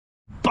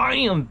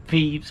Bam,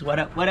 peeps. What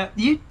up,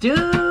 you do?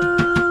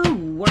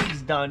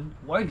 Work's done.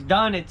 Work's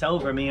done. It's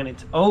over, man.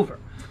 It's over.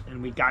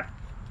 And we got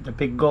the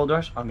big gold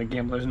rush on the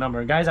gambler's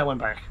number. Guys, I went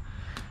back,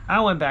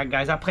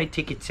 guys. I played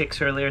ticket 6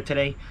 earlier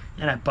today,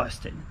 and I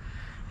busted.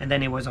 And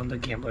then it was on the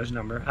gambler's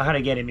number. I had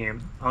to get it,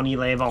 man. On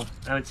E-level.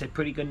 I would say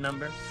pretty good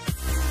number.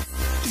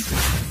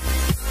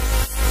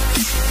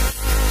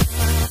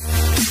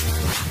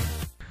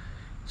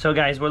 So,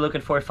 guys, we're looking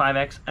for a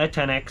 5x, a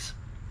 10x,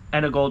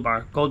 and a gold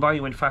bar. Gold bar,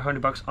 you win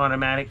 500 bucks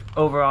automatic.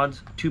 Over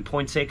odds,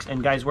 2.6.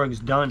 And, guys, work's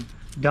done.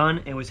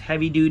 Done. It was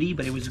heavy duty,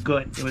 but it was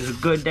good. It was a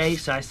good day,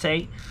 so I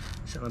say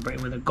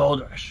celebrate with a gold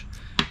rush.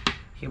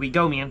 Here we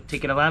go, man.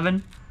 Ticket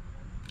 11.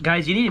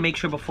 Guys, you need to make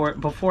sure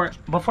before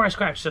I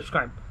scratch,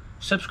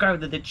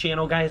 subscribe to the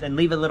channel, guys, and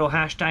leave a little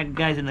hashtag,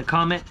 guys, in the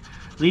comment.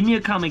 Leave me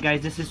a comment,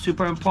 guys. This is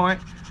super important.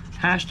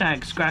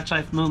 Hashtag scratch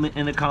life movement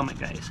in the comment,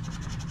 guys.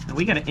 And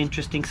we got an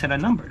interesting set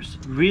of numbers.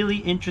 Really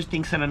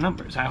interesting set of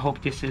numbers. I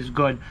hope this is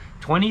good.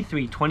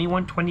 23,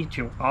 21,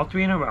 22. All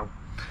 3 in a row.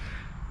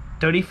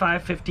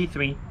 35,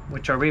 53,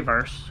 which are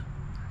reverse.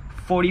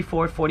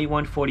 44,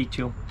 41,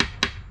 42.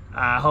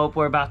 I hope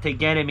we're about to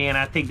get it, man.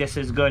 I think this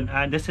is good.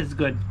 This is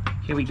good.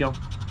 Here we go.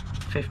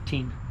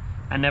 15.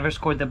 I never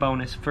scored the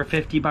bonus. For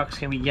 50 bucks,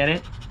 can we get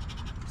it?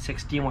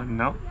 61.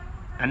 No.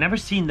 I never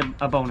seen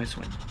a bonus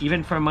win.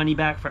 Even for money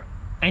back for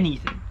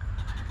anything.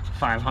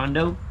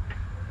 500.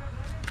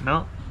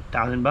 No.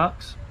 1,000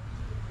 bucks.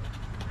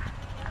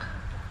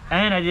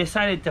 And I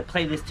decided to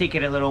play this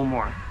ticket a little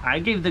more. I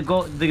gave the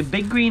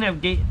big green. I've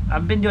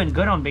been doing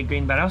good on big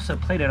green, but I also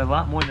played it a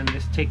lot more than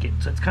this ticket,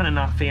 so it's kind of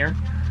not fair.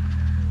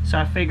 So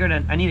I figured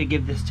I need to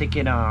give this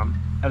ticket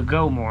a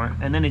go more,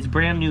 and then it's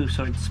brand new,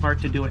 so it's smart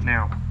to do it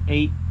now.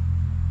 8.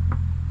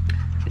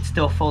 It's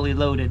still fully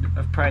loaded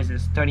of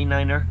prizes.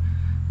 39er.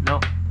 No,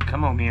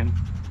 come on, man.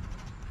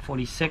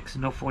 46.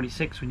 No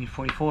 46. We need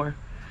 44.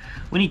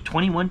 We need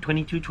 21,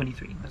 22,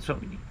 23. That's what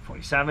we need.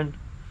 47.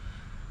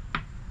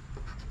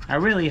 I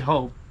really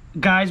hope.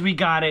 Guys, we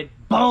got it.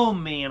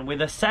 Boom, man.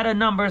 With a set of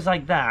numbers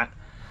like that.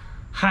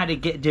 How to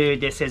get...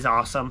 Dude, this is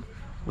awesome.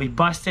 We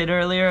busted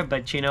earlier,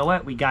 but you know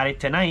what? We got it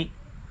tonight.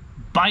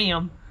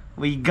 Bam.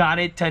 We got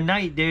it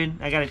tonight,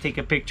 dude. I got to take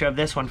a picture of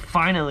this one.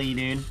 Finally,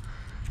 dude.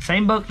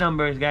 Same book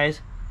numbers, guys.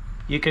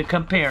 You could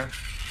compare.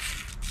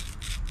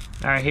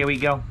 Alright, here we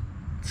go.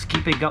 Let's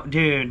keep it going.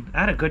 Dude,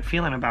 I had a good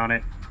feeling about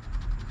it.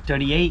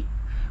 38.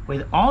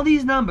 With all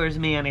these numbers,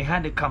 man, it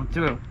had to come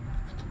through.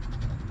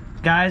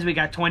 Guys, we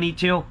got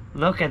 22.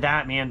 Look at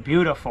that, man.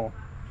 Beautiful.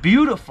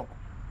 Beautiful.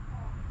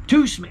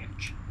 2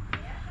 smash.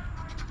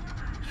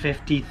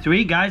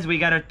 53. Guys, we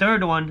got a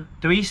third one.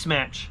 3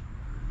 smash.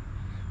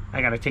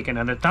 I got to take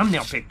another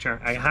thumbnail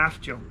picture. I have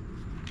to.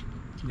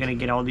 I'm going to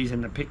get all these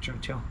in the picture,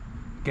 too.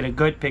 Get a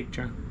good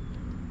picture.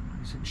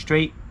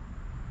 Straight.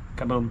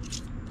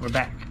 Kaboom. We're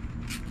back.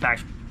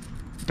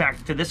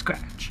 Back to the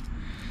scratch.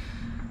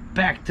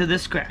 Back to the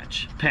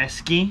scratch.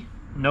 Pesky.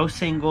 No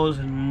singles.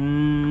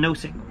 No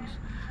singles.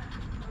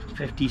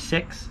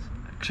 56.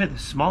 Actually, the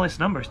smallest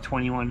number is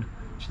 21,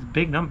 which is a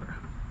big number.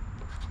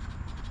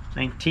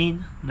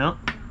 19. No.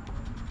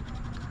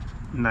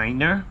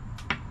 9er.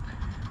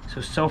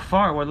 So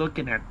far, we're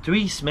looking at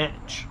 3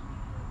 smash.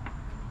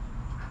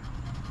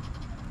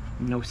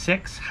 No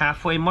 6.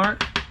 Halfway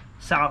mark.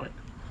 Solid.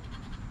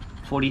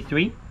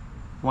 43.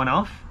 1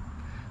 off.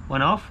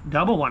 1 off.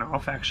 Double 1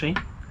 off, actually.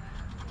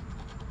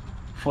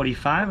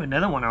 45.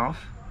 Another 1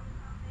 off.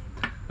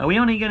 Are we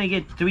only going to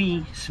get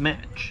 3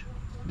 smash?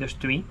 There's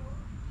 3.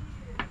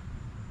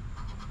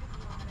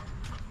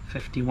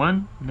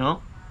 51.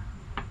 No.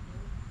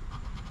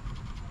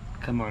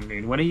 Come on,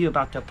 dude. What are you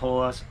about to pull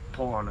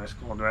on us,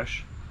 Gold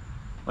Rush?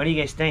 What do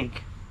you guys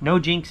think? No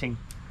jinxing.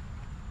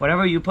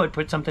 Whatever you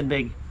put something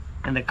big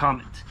in the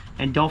comments.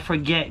 And don't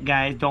forget,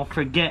 guys, don't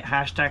forget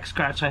hashtag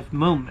scratch life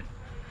movement.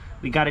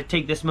 We got to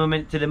take this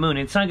movement to the moon.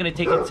 It's not going to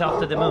take itself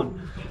to the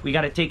moon. We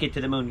got to take it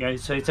to the moon,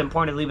 guys. So it's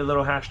important to leave a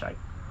little hashtag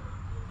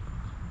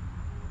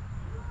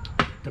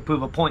to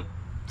prove a point.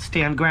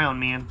 Stand ground,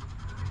 man.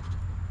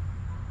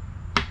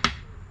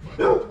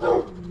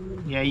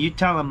 Yeah, you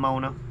tell him,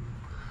 Mona.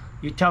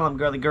 You tell him,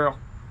 girly girl.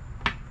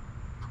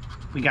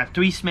 We got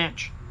 3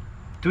 smash.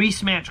 3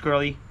 smash,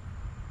 girly.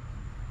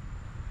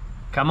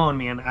 Come on,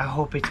 man. I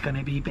hope it's going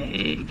to be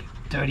big.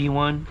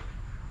 31.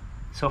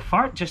 So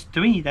far, just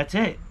 3. That's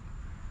it.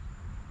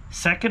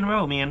 Second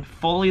row, man.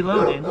 Fully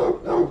loaded.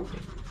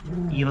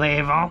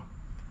 11.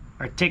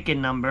 Our ticket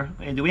number.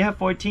 And do we have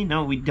 14?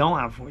 No, we don't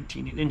have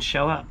 14. It didn't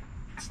show up.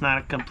 It's not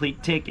a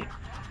complete ticket.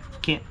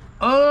 Can't.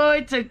 Oh,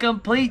 it's a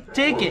complete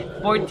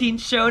ticket. 14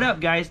 showed up,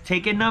 guys.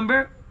 Ticket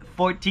number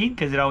 14,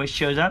 because it always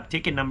shows up.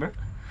 Ticket number.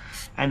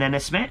 And then a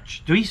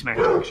smash. 3 smash,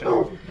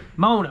 actually.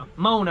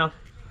 Mona.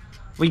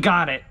 We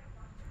got it.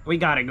 We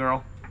got it,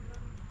 girl.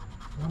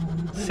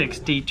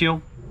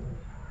 62.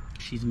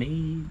 She's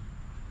made.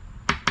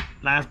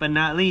 Last but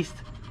not least.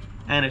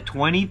 And a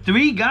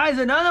 23, guys.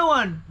 Another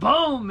one.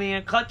 Boom,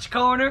 man. Clutch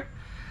corner.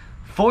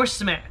 4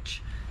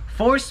 smash.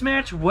 4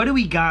 smash. What do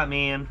we got,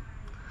 man?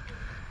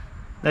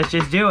 Let's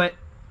just do it.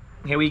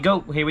 Here we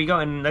go. Here we go.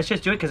 And let's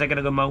just do it because I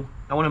gotta go mow.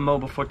 I want to mow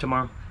before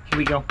tomorrow. Here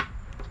we go.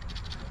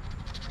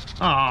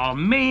 Oh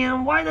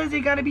man, why does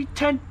it gotta be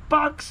 10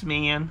 bucks,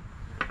 man?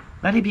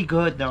 Let it be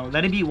good though.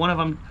 Let it be one of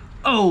them.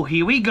 Oh,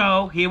 here we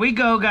go. Here we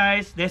go,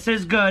 guys. This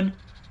is good.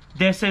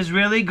 This is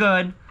really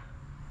good.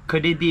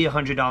 Could it be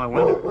 $100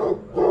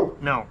 winner?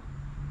 No.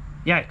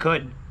 Yeah, it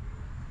could.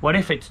 What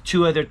if it's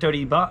 2 other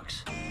 30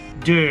 bucks?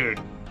 Dude,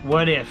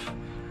 what if?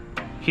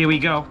 Here we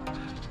go.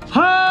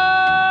 Holy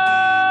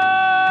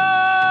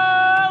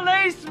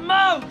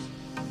smokes!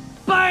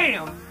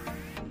 Bam!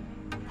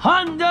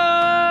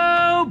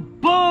 Hundo!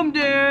 Boom,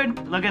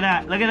 dude! Look at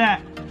that, look at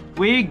that.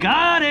 We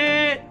got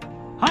it!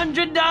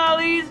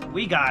 $100!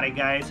 We got it,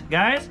 guys.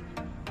 Guys,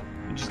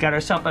 we just got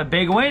ourselves a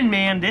big win,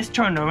 man. This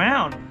turned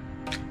around.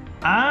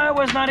 I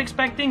was not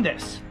expecting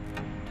this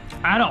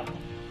at all.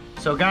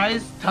 So,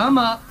 guys, thumb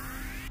up,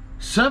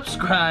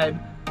 subscribe,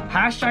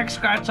 hashtag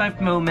Scratch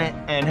Life Movement,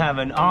 and have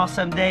an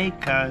awesome day,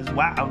 because,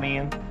 wow,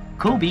 man.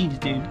 Cool beans,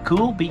 dude.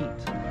 Cool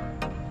beans.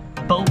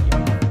 Boom.